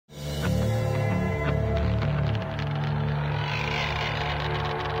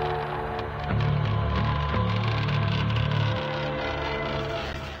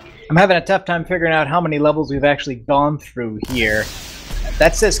I'm having a tough time figuring out how many levels we've actually gone through here.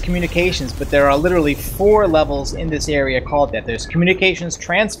 That says communications, but there are literally 4 levels in this area called that. There's Communications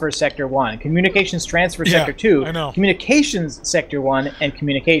Transfer Sector 1, Communications Transfer Sector 2, I know. Communications Sector 1, and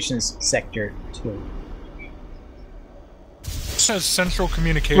Communications Sector 2. It says Central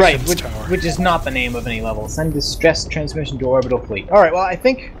Communications Tower. Which is not the name of any level. Send distress transmission to orbital fleet. Alright, well, I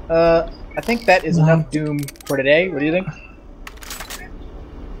think that is enough Doom for today. What do you think?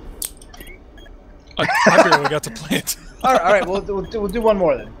 I barely got to play it. Alright, we'll do one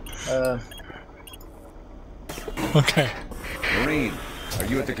more then. Okay. Marine, are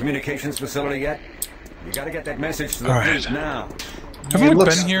you at the communications facility yet? You gotta get that message to the fleet now. Haven't we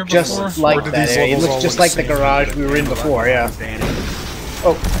been here before? Just like that area. It looks just like the garage we were in before, yeah.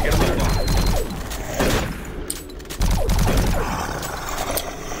 Oh.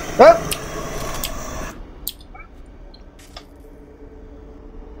 Ah!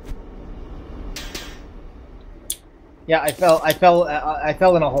 Yeah, I fell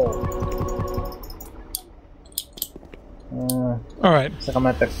in a hole. Alright. Looks like I'm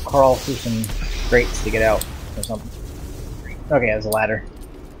gonna have to crawl through some grates to get out or something. Okay, there's a ladder.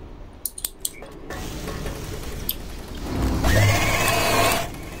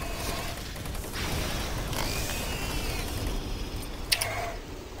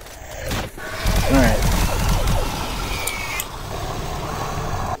 Alright.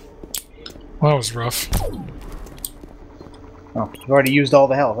 Well, that was rough. Oh, you've already used all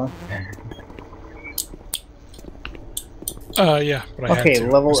the health, huh? Yeah, but I had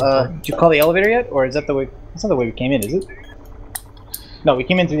to. Level, did you call the elevator yet? Or is that the way... That's not the way we came in, is it? No, we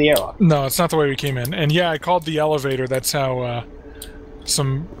came in through the airlock. No, it's not the way we came in. And yeah, I called the elevator. That's how,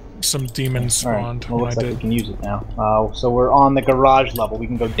 some demons spawned. Well, looks like we can use it now. So we're on the garage level. We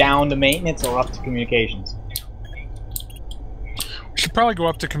can go down to maintenance or up to communications. We should probably go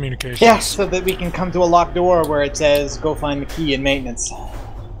up to communications. Yeah, so that we can come to a locked door where it says, go find the key in maintenance.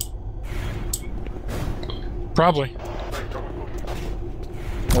 Probably.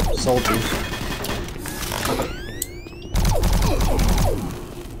 Nope, soldiers.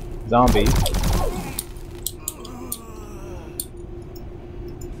 Zombies.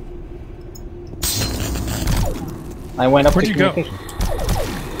 I went up Where'd to you go? communications.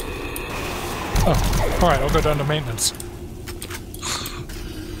 Oh, alright, I'll go down to maintenance.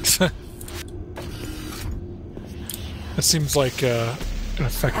 That seems like an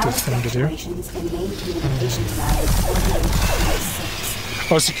effective thing to do.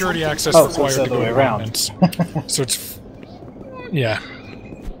 Oh, security access required so to go the way to around. maintenance. So it's... Yeah.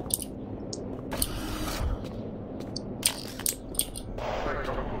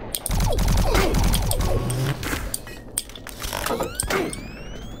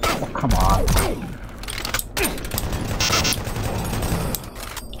 Oh, come on.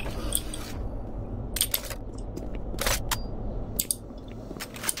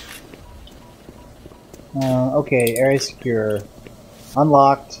 Okay, area secure.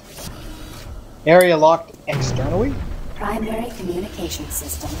 Unlocked. Area locked externally? Primary communication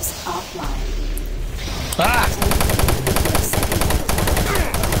systems offline. Ah!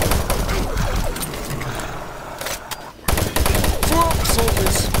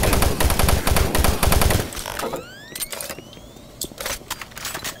 Soldiers!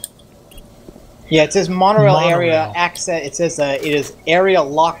 Yeah, it says monorail area access. It says it is area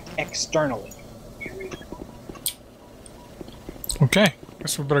locked externally. Okay,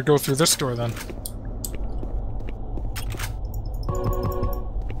 guess we better go through this door then.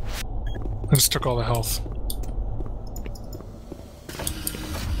 I just took all the health.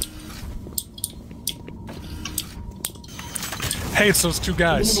 Hey, it's those two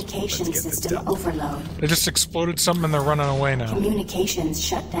guys. Communication system overload. They just exploded something and they're running away now. Communications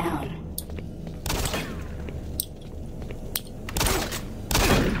shut down.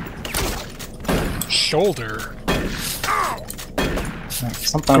 Shoulder.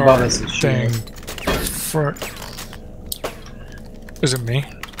 Something about this is dang. shooting. Is it me?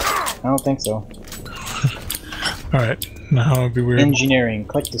 I don't think so. Alright, now it would be weird. Engineering.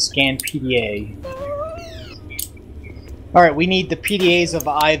 Click to scan PDA. Alright, we need the PDAs of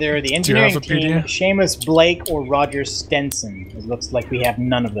either the engineering team, Seamus Blake, or Roger Stenson. It looks like we have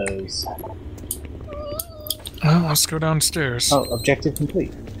none of those. Well, let's go downstairs. Oh, objective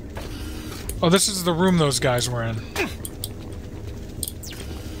complete. Oh, this is the room those guys were in.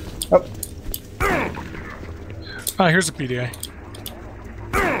 Oh. Ah, here's a PDA.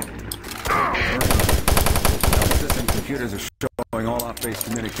 System computers are showing all off-base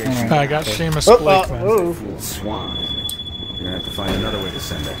communication. I got Seamus Blake then. Fool Swan. You're gonna have to find another way to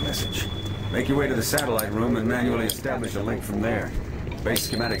send that message. Make your way to the satellite room and manually establish a link from there. Base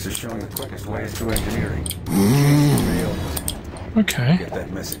schematics are showing the quickest ways to engineering. Okay. Get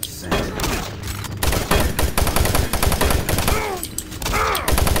that message sent.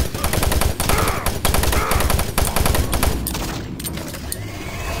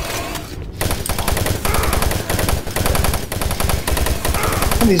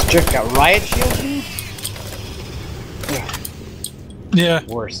 Some of these jerks got riot shields, dude? Yeah.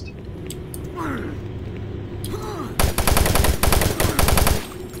 Worst.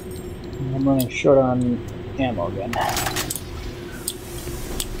 I'm running short on ammo again.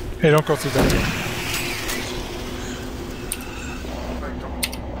 Hey, don't go through that door.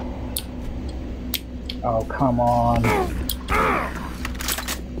 Oh, come on.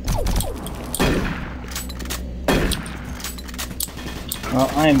 Well,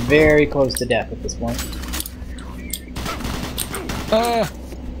 I am very close to death at this point.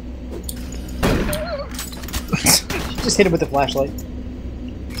 Just hit it with the flashlight.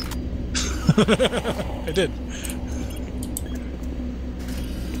 I did.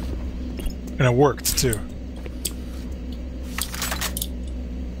 And it worked, too.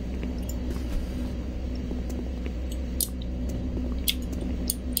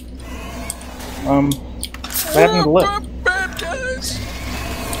 What happened to the lift? Bad guys!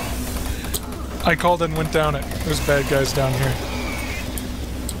 I called and went down it. There's bad guys down here.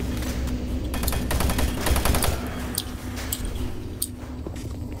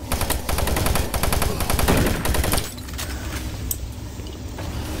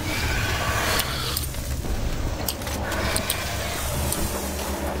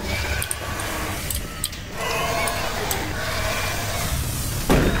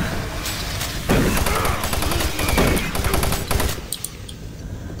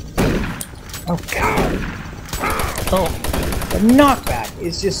 Oh god. Oh. The knockback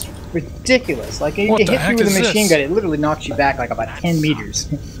is just ridiculous. Like, it What the hits you heck with a is machine this? gun, it literally knocks you back like about 10 meters.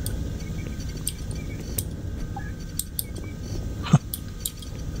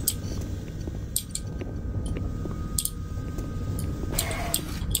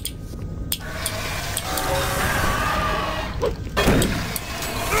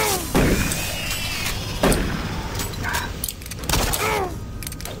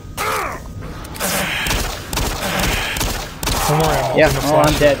 Don't worry, I'm Yeah, holding the oh, I'm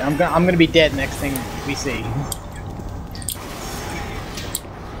flashlight. dead. I'm gonna be dead next thing we see.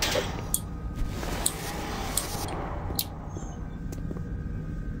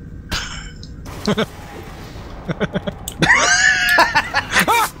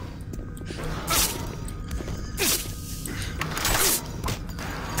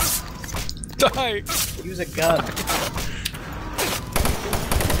 Die! Use a gun.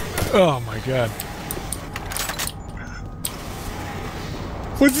 Oh my god.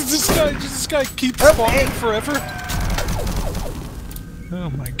 What did this guy? Does this guy keep spawning forever? Oh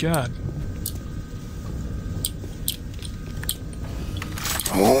my god.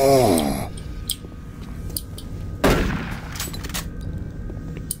 Oh.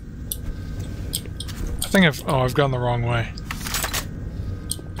 I think I've gone the wrong way.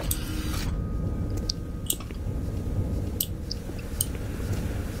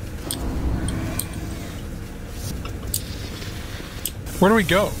 Where do we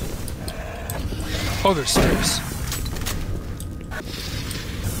go? Oh, there's stairs.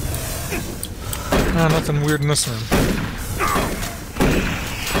 Ah, nothing weird in this room.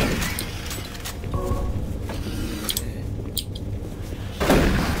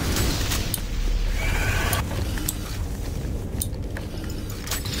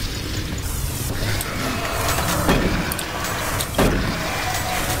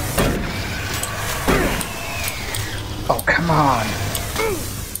 Oh, come on.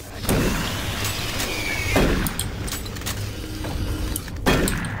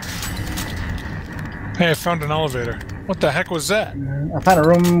 Hey, I found an elevator. What the heck was that? I found a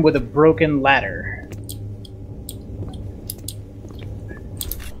room with a broken ladder.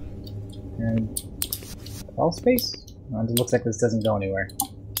 And crawl space? Oh, it looks like this doesn't go anywhere.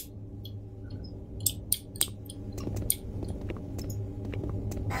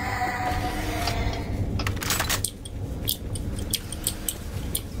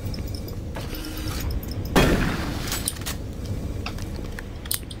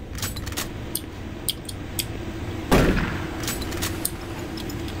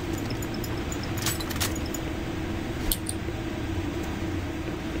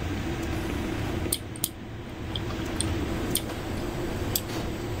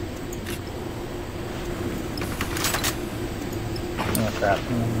 Oh crap.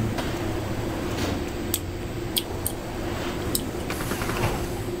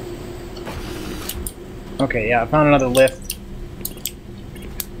 Okay, yeah, I found another lift.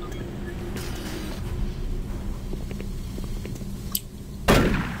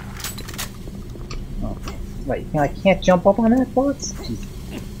 Wait, I can't jump up on that box? Jeez.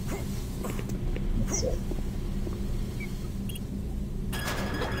 Let's see.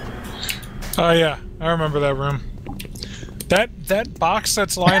 Oh yeah, I remember that room. That box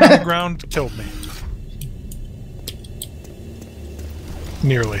that's lying on the ground killed me.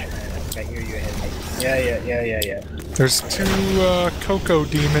 Nearly. I think I hear you ahead of me. Yeah. There's two Cocoa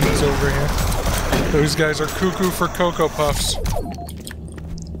demons over here. Those guys are cuckoo for Cocoa Puffs.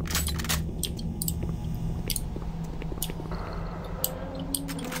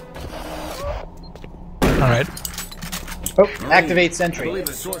 Alright. Oh, activate I sentry. believe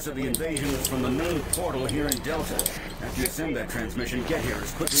the source of the invasion is from the main portal here in Delta. After you send that transmission, get here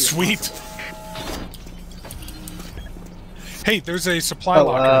as quickly as Sweet. possible. Hey, there's a supply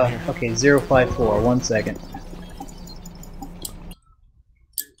locker in here. Okay, 054, 1 second.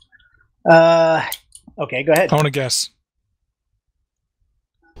 Okay, go ahead. I want to guess.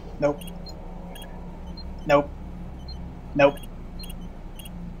 Nope.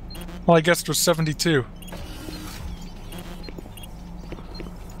 Well, I guessed it was 72.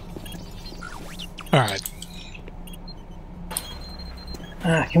 Alright.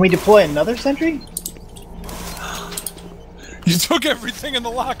 Can we deploy another sentry? You took everything in the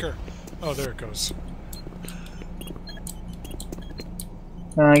locker! Oh, there it goes.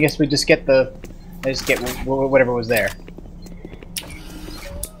 I guess we just get the... I just get whatever was there.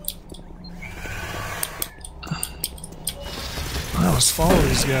 Let's follow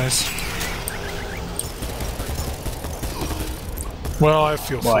these guys. Well, I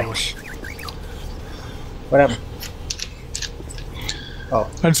feel Why? foolish. What happened? Oh.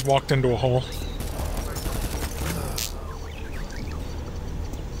 I just walked into a hole.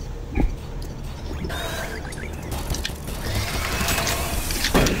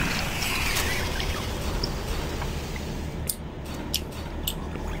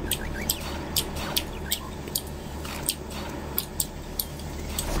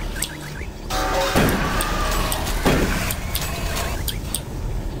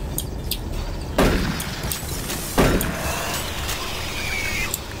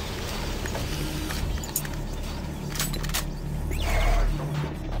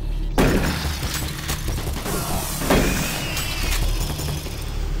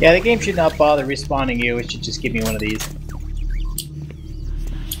 Yeah, the game should not bother respawning you, it should just give me one of these.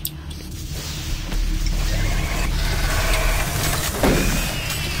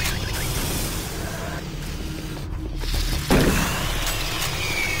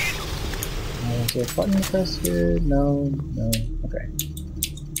 Is there a button to press here? No. Okay.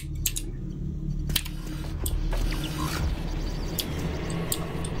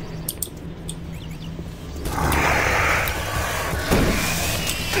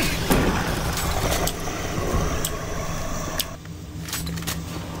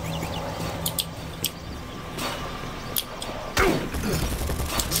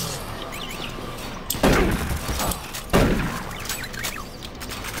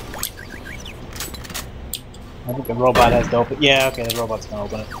 I think the robot has to open. Yeah, okay, the robot's gonna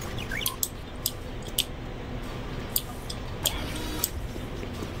open it.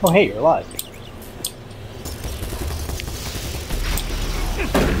 Oh, hey, you're alive.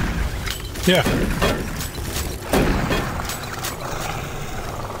 Yeah.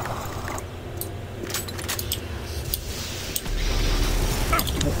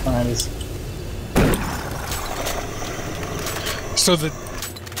 Let's find this. So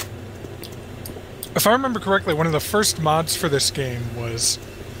if I remember correctly, one of the first mods for this game was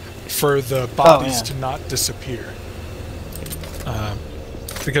for the bodies to not disappear.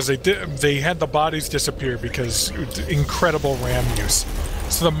 Because they had the bodies disappear because incredible RAM use.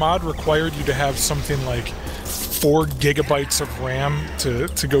 So the mod required you to have something like 4 gigabytes of RAM to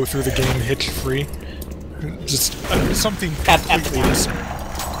go through the game hitch-free. Just something completely absurd.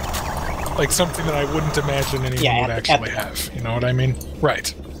 Like something that I wouldn't imagine anyone would actually have. You know what I mean?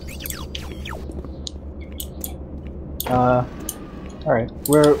 Right. Alright,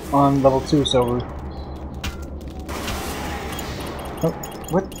 we're on level 2, so we're... Oh,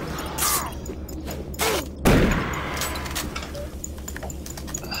 what?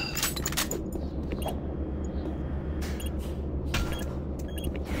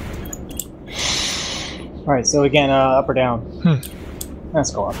 Alright, so again, up or down?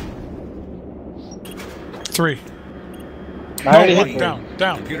 Let's go up. 3. I already hit down. Computer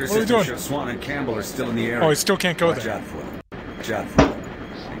What are we systems doing? show Swan and Campbell are still in the area. Oh, I still can't go Watch there. out for them. Watch out for them.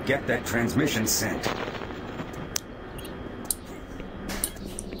 And get that transmission sent.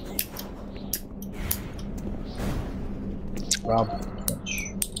 Rob.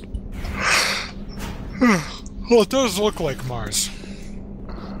 Well, it does look like Mars.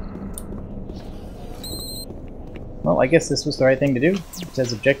 Well, I guess this was the right thing to do. It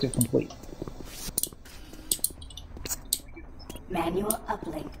says objective complete. Manual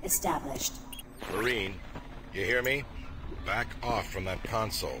uplink established. Marine, you hear me? Back off from that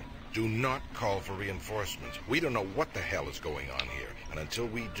console. Do not call for reinforcements. We don't know what the hell is going on here. And until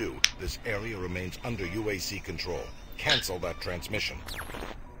we do, this area remains under UAC control. Cancel that transmission.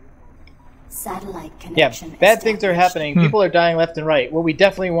 Satellite Yeah, connection bad things are happening. Hmm. People are dying left and right. What we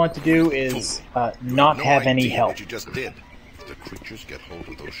definitely want to do is not No have any idea help. What you just did. If the creatures get hold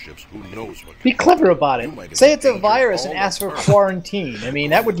of those ships, who knows what? Be clever about You might it. get Say it's a injured virus all and ask for over. quarantine. I mean,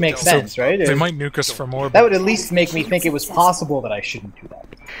 that would make sense, right? They might nuke us from orbit. That would at least make me think it was possible that I shouldn't do that.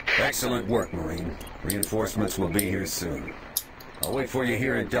 Excellent work, Marine. Reinforcements will be here soon. I'll wait for you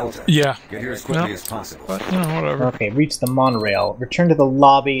here in Delta. Yeah. Get here as quickly No. as possible. But, you know, whatever. Okay, reach the monorail. Return to the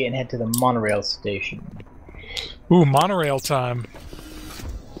lobby and head to the monorail station. Ooh, monorail time.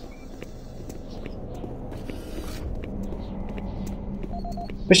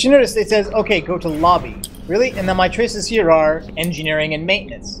 But you notice it says, okay, go to lobby. Really? And then my choices here are engineering and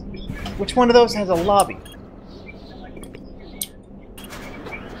maintenance. Which one of those has a lobby?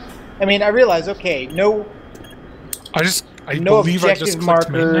 I mean, I realize, okay, no I no believe I just objective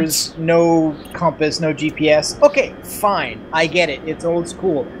clicked markers, maintenance. no compass, no GPS. Okay, fine. I get it. It's old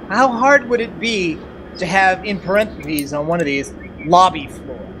school. How hard would it be to have, in parentheses on one of these, lobby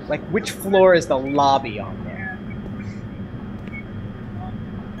floor? Like, which floor is the lobby on there?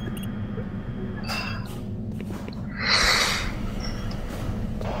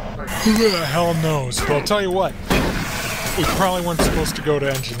 Who the hell knows? But I'll tell you what. We probably weren't supposed to go to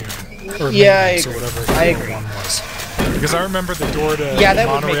engineering. Or Yeah, I maintenance or agree. whatever I floor agree. one was. Because I remember the door to Yeah, the that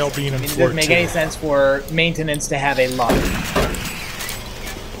would monorail make, being I in mean, it floor doesn't make 2. any sense for maintenance to have a lobby.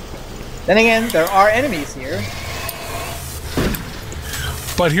 Then again, there are enemies here.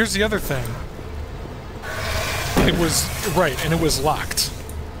 But here's the other thing. It was right, and it was locked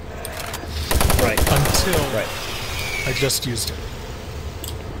Right. until Right. I just used it.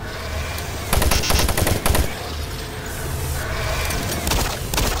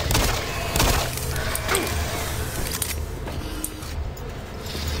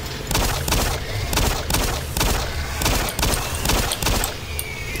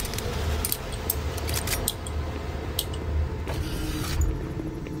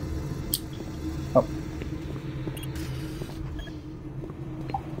 Oh.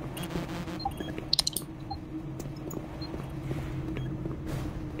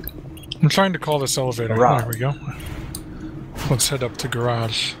 I'm trying to call this elevator. Garage. There we go. Let's head up to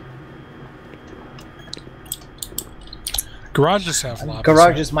garage. Garages have lobbies.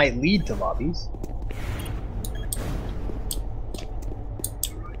 Garages might lead to lobbies.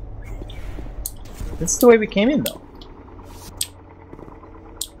 This is the way we came in, though.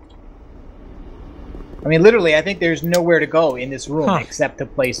 I mean, literally, I think there's nowhere to go in this room except the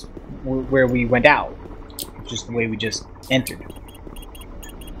place where we went out. Just the way we just entered.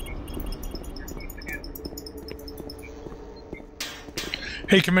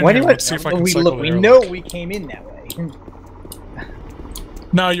 Hey, come in Why here. do Let's see if I can we cycle look? the We airlock. know we came in that way.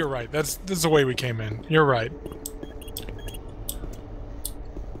 No, you're right. This is the way we came in. You're right.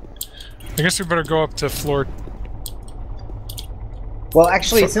 I guess we better go up to floor. Well,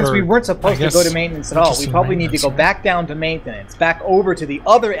 actually, since we weren't supposed to go to guess maintenance at all, just we in probably need to maintenance, go right? back down to maintenance, back over to the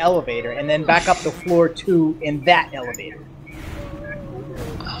other elevator, and then back up to floor 2 in that elevator.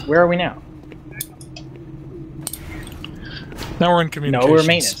 Where are we now? Now we're in communications. No, we're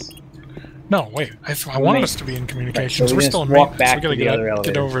maintenance. No, wait. I wanted us to be in communications. so we're we still in just walk maintenance. back We gotta to the get, other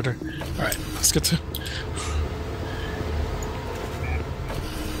get elevator. over to. All right, let's get to.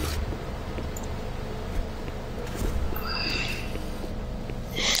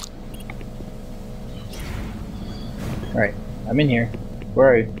 Alright, I'm in here. Where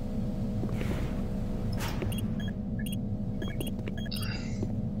are you?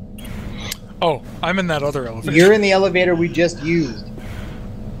 Oh, I'm in that other elevator. You're in the elevator we just used.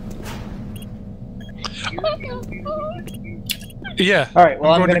 Yeah. All right,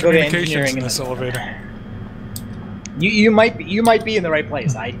 well, I'm going gonna go to communications engineering in in this a- elevator. You might be in the right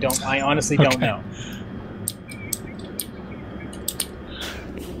place. I honestly don't Okay. know.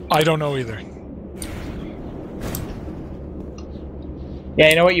 I don't know either. Yeah,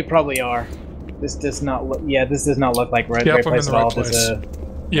 you know what? You probably are. This does not look. Yeah, this does not look like right, Yep, right I'm in place the at right all. place.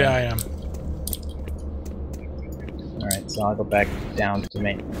 Yeah, I am. All right, so I'll go back down to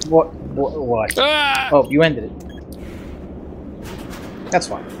main. What? Ah! Oh, you ended it. That's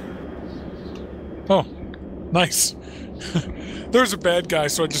fine. Oh, nice. There's a bad guy,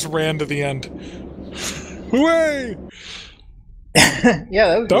 so I just ran to the end. Hooray!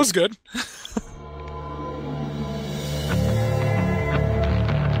 Yeah, That was good.